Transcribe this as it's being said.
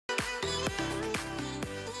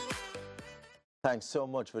Thanks so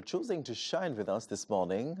much for choosing to shine with us this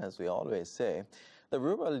morning. As we always say, the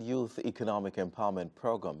Rural Youth Economic Empowerment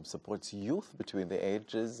Program supports youth between the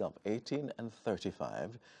ages of 18 and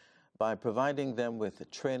 35 by providing them with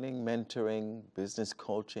training, mentoring, business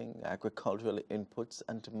coaching, agricultural inputs,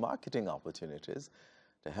 and marketing opportunities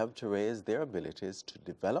to help to raise their abilities to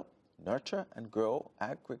develop, nurture, and grow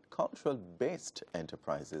agricultural-based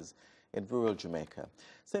enterprises in rural Jamaica.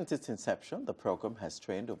 Since its inception, the program has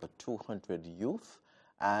trained over 200 youth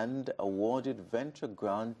and awarded venture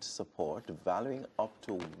grant support valuing up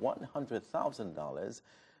to $100,000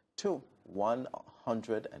 to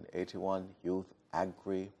 181 youth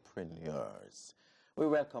agripreneurs. We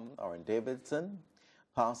welcome Aaron Davidson,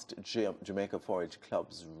 past Jamaica 4-H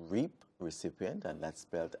Club's RYEEP recipient, and that's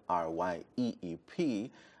spelled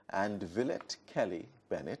RYEEP, and Villett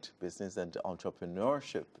Kelly-Bennett, Business and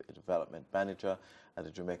Entrepreneurship Development Manager at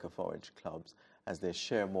the Jamaica 4-H Clubs, as they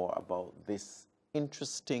share more about this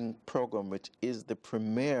interesting program, which is the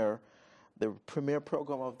premier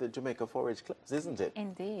program of the Jamaica 4-H Clubs, isn't it?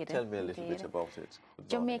 Indeed. Tell me a little bit about it.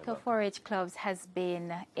 Jamaica 4-H Clubs has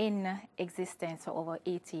been in existence for over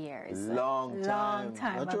 80 years. Long time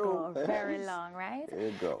ago. Very long, right? There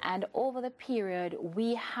you go. And over the period,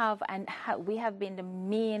 we have been the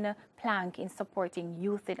main plank in supporting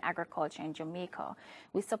youth in agriculture in Jamaica.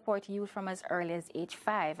 We support youth from as early as age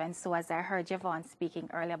 5. And so as I heard Javon speaking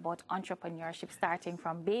earlier about entrepreneurship starting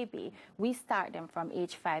from baby, we start them from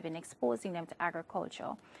age 5 and exposing them to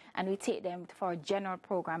agriculture. And we take them for general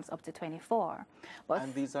programs up to 24.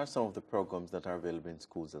 And these are some of the programs that are available in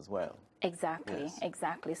schools as well. Exactly, yes.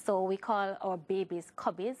 Exactly. So we call our babies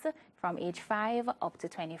cubbies from age 5 up to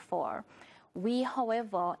 24. We,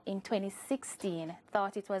 however, in 2016,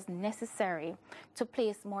 thought it was necessary to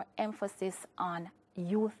place more emphasis on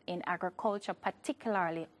youth in agriculture,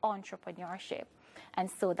 particularly entrepreneurship.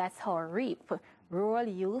 And so that's how RYEEP, Rural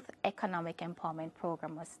Youth Economic Empowerment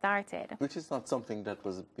Program, was started. Which is not something that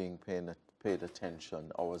was being paid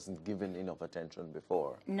attention or wasn't given enough attention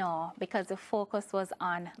before. No, because the focus was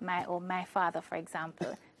on my father, for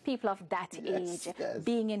example. People of that age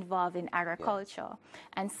being involved in agriculture. Yes.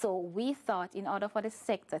 And so we thought in order for the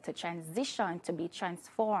sector to transition, to be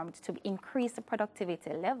transformed, to increase the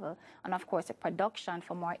productivity level, and of course the production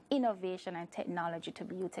for more innovation and technology to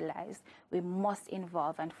be utilized, we must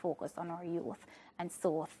involve and focus on our youth. And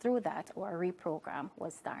so through that, our RYEEP program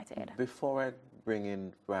was started. Before I bring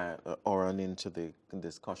in Oran into the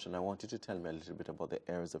discussion, I want you to tell me a little bit about the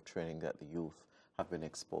areas of training that the youth have been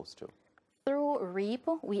exposed to. Through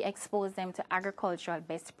RYEEP, we expose them to agricultural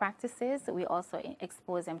best practices. We also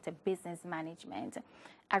expose them to business management.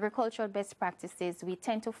 Agricultural best practices, we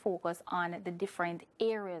tend to focus on the different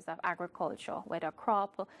areas of agriculture, whether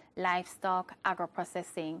crop, livestock,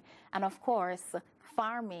 agro-processing, and of course,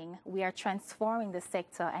 farming. We are transforming the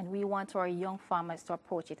sector and we want our young farmers to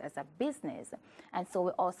approach it as a business. And so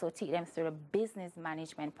we also teach them through the business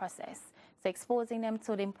management process. So exposing them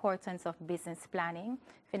to the importance of business planning,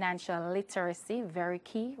 financial literacy, very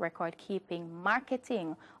key, record keeping,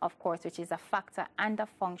 marketing, of course, which is a factor and a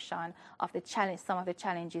function of the challenge, some of the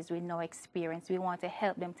challenges we now experience. We want to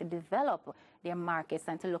help them to develop their markets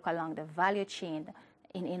and to look along the value chain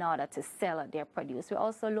in order to sell their produce. We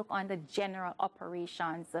also look on the general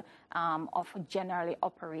operations of generally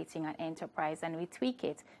operating an enterprise, and we tweak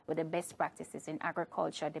it with the best practices in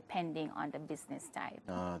agriculture depending on the business type.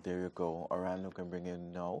 There you go. Oran, you can bring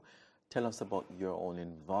in now. Tell us about your own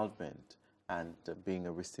involvement and being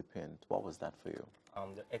a recipient. What was that for you?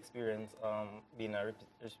 The experience being a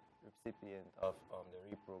recipient of the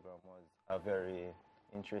RYEEP program was a very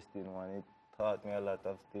interesting one. It taught me a lot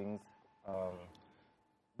of things.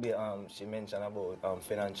 She mentioned about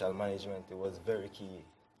financial management. It was very key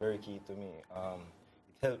to me.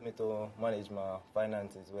 It helped me to manage my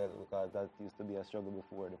finances well, because that used to be a struggle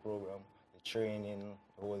before the program. The training,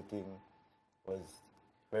 the whole thing was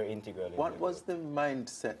very integral. What was the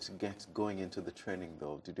mindset going into the training,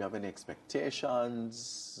 though? Did you have any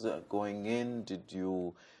expectations going in? Did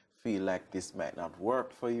you feel like this might not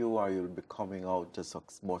work for you, or you'll be coming out as a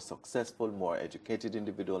more successful, more educated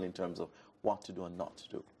individual in terms of what to do and not to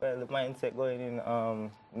do? Well, the mindset going in,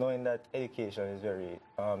 knowing that education is very,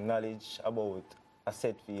 knowledge about a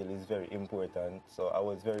set field is very important. So I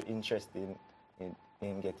was very interested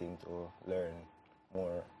in getting to learn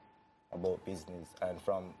more about business and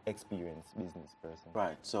from experienced business person.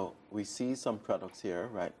 Right, so we see some products here,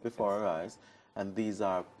 right, before our eyes, and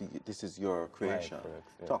this is your creation. Right, correct,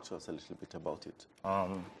 yeah. Talk to us a little bit about it.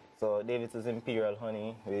 So David's Imperial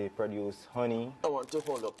Honey, we produce honey. I want to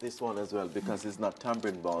hold up this one as well because it's not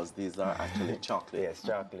tambourine balls. These are actually chocolate. Yes,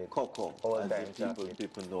 chocolate. Cocoa.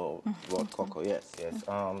 People know about cocoa, yes. Yes,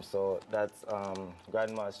 so that's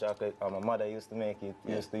grandma's chocolate. My mother used to make it.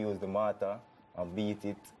 Used to use the mortar and beat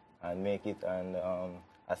it and make it. And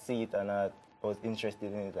I see it and I was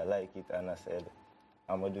interested in it. I like it and I said,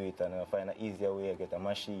 I'm going to do it and I'll find an easier way to get a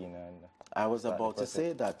machine. And I was about to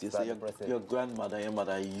say that. You say your grandmother, your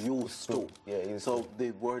mother used to. Yeah, so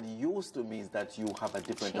the word used to means that you have a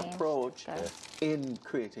different approach in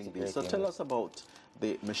creating this. So tell us about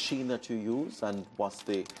the machine that you use and what's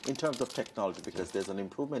the, in terms of technology, because there's an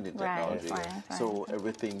improvement in technology. Right. So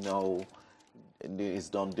everything now is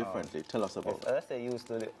done differently. Tell us about that. As I say, used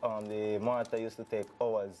to the mortar used to take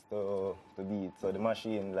hours to beat. So the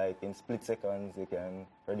machine, like in split seconds, it can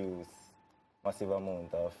produce massive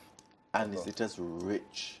amount of. And is it as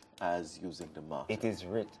rich as using the mortar? It is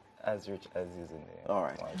as rich as using the All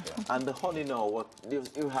right. mortar. And the honey now, what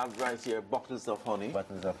you have right here, bottles of honey.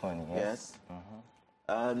 Bottles of honey, yes.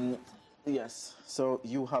 Yes. So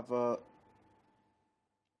you have a.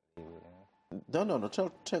 No.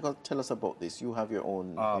 Tell us about this. You have your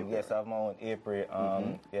own. Yes, I have my own apiary.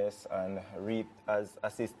 Yes, and RYEEP has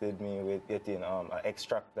assisted me with getting an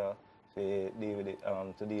extractor to deal with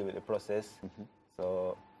it, the process.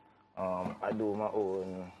 So I do my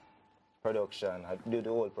own production. I do the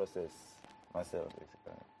whole process myself,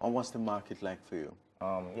 basically. And what's the market like for you?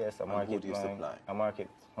 Yes, I market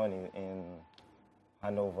honey in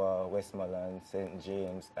Hanover, Westmoreland, St.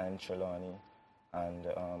 James, and Trelawney, and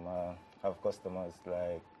I have customers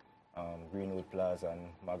like Greenwood Plaza and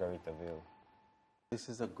Margaritaville. This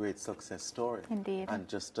is a great success story. Indeed. And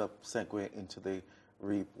just to segue into the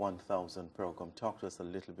RYEEP 1000 program, talk to us a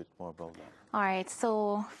little bit more about that. All right,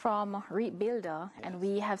 so from RYEEP Builder, and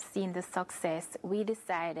we have seen the success, we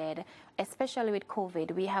decided, especially with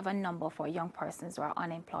COVID, we have a number for young persons who are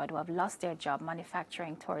unemployed, who have lost their job,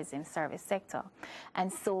 manufacturing, tourism, service sector.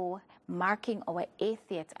 And so, marking our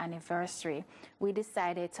 80th anniversary, we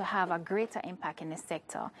decided to have a greater impact in the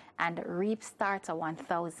sector, and RYEEP Starter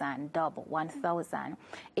 1000, Double 1000.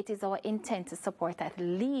 It is our intent to support at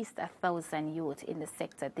least 1,000 youth in the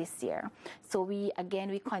sector this year. So we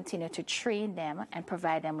continue to train them and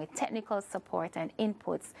provide them with technical support and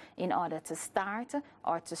inputs in order to start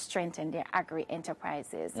or to strengthen their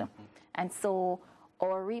agri-enterprises. And so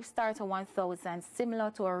our RYEEP Starter 1000, similar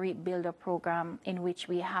to our RYEEP Builder program, in which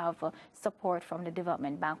we have support from the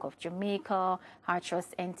Development Bank of Jamaica,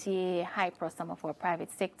 Trust NTA, HYPRO, some of our private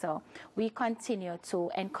sector. We continue to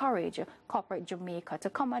encourage corporate Jamaica to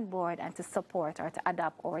come on board and to support or to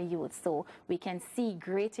adapt our youth, so we can see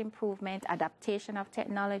great improvement, adaptation of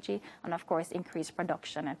technology, and of course increased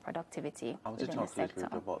production and productivity. I want to talk a little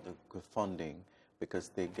bit about the funding, because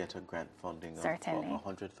they get a grant funding of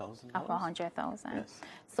 $100,000? Of $100,000. Yes.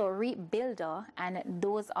 So RYEEP Builder, and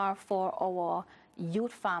those are for our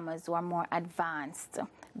youth farmers who are more advanced.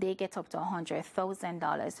 They get up to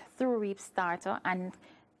 $100,000 through RYEEP Starter, and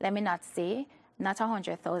let me not say, not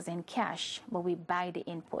 $100,000 cash, but we buy the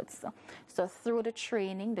inputs. So through the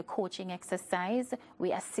training, the coaching exercise,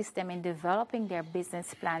 we assist them in developing their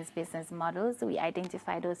business plans, business models. We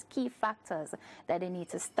identify those key factors that they need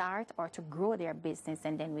to start or to grow their business,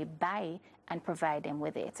 and then we buy and provide them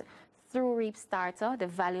with it. Through RYEEP Starter, the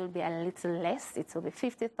value will be a little less. It will be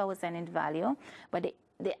 $50,000 in value, but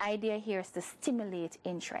the idea here is to stimulate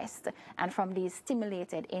interest, and from these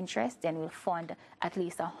stimulated interest, then we'll fund at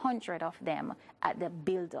least 100 of them at the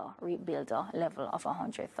RYEEP Builder level of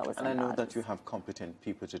 $100,000. And I know that you have competent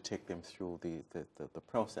people to take them through the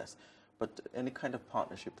process, but any kind of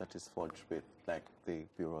partnership that is forged with, like the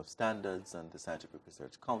Bureau of Standards and the Scientific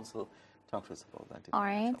Research Council, talk to us about that. All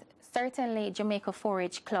right. Certainly, Jamaica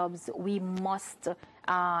 4-H clubs, we must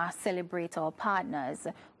celebrate our partners.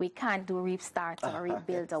 We can't do RYEEP Starter or RYEEP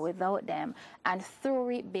Builder without them. And through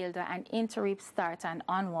RYEEP Builder and into RYEEP Starter and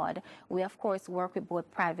onward, we of course work with both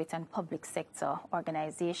private and public sector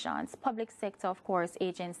organizations. Public sector, of course,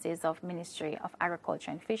 agencies of Ministry of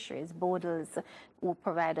Agriculture and Fisheries, BODLs, who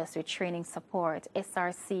provide us with training support,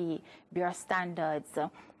 SRC, Bureau Standards,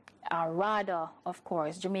 RADA, of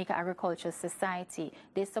course, Jamaica Agricultural Society.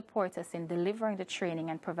 They support us in delivering the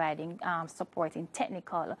training and providing support in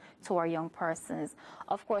technical to our young persons.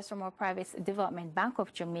 Of course, from our private Development Bank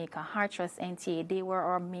of Jamaica, Trust NTA, they were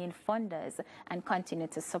our main funders and continue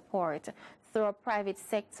to support. Through our private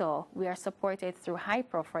sector, we are supported through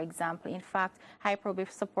HYPRO, for example. In fact, HYPRO will be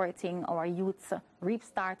supporting our youth's RYEEP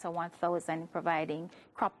Starter 1000, providing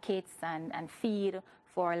crop kits and feed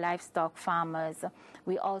for livestock farmers.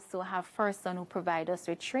 We also have person who provide us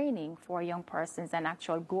with training for young persons and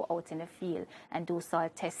actually go out in the field and do soil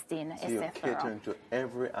testing, so you're etc. catering to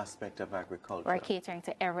every aspect of agriculture. We're catering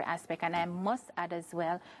to every aspect, and I must add as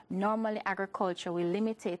well, normally agriculture, we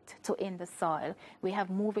limit it to in the soil. We have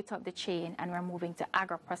moved it up the chain, and we're moving to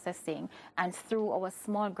agro-processing. And through our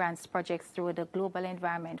small grants projects through the Global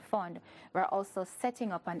Environment Fund, we're also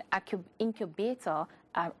setting up an incubator,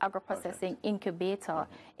 agro-processing incubator,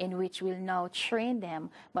 in which we'll now train them,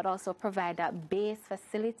 but also provide that base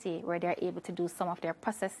facility where they're able to do some of their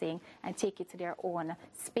processing and take it to their own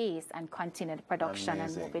space and continue the production.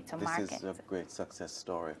 Amazing. And move it to market. This is a great success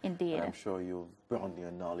story. Indeed. And I'm sure you've broadened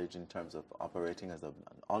your knowledge in terms of operating as an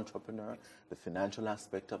entrepreneur, the financial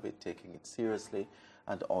aspect of it, taking it seriously,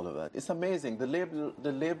 and all of that. It's amazing. The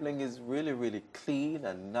labeling is really, really clean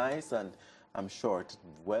and nice, and I'm sure it's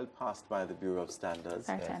well passed by the Bureau of Standards.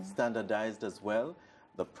 Certain. Standardized as well.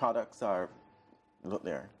 The products are, look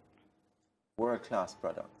there, world-class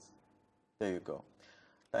products. There you go.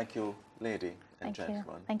 Thank you, lady and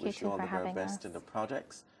gentlemen. Thank you wish you all for the very having best us. in the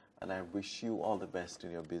projects, and I wish you all the best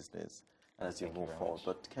in your business as you move forward.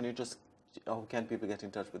 But can you just, how can people get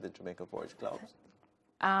in touch with the Jamaica Forage Clubs?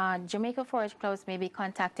 Jamaica Forage Clubs may be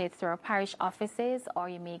contacted through our parish offices, or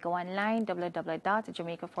you may go online,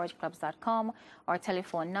 www.jamaicaforageclubs.com. Our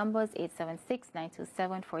telephone numbers,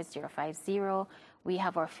 876-927-4050. We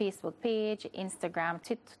have our Facebook page, Instagram,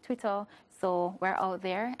 Twitter. So we're out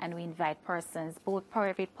there, and we invite persons, both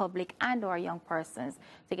private, public, and or young persons,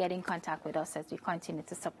 to get in contact with us as we continue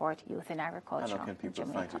to support youth in agriculture. And how can people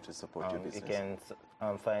find you to support your business? You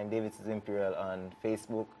can find David's Imperial on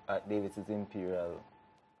Facebook at David's Imperial.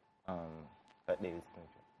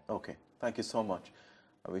 Okay, thank you so much.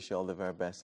 I wish you all the very best.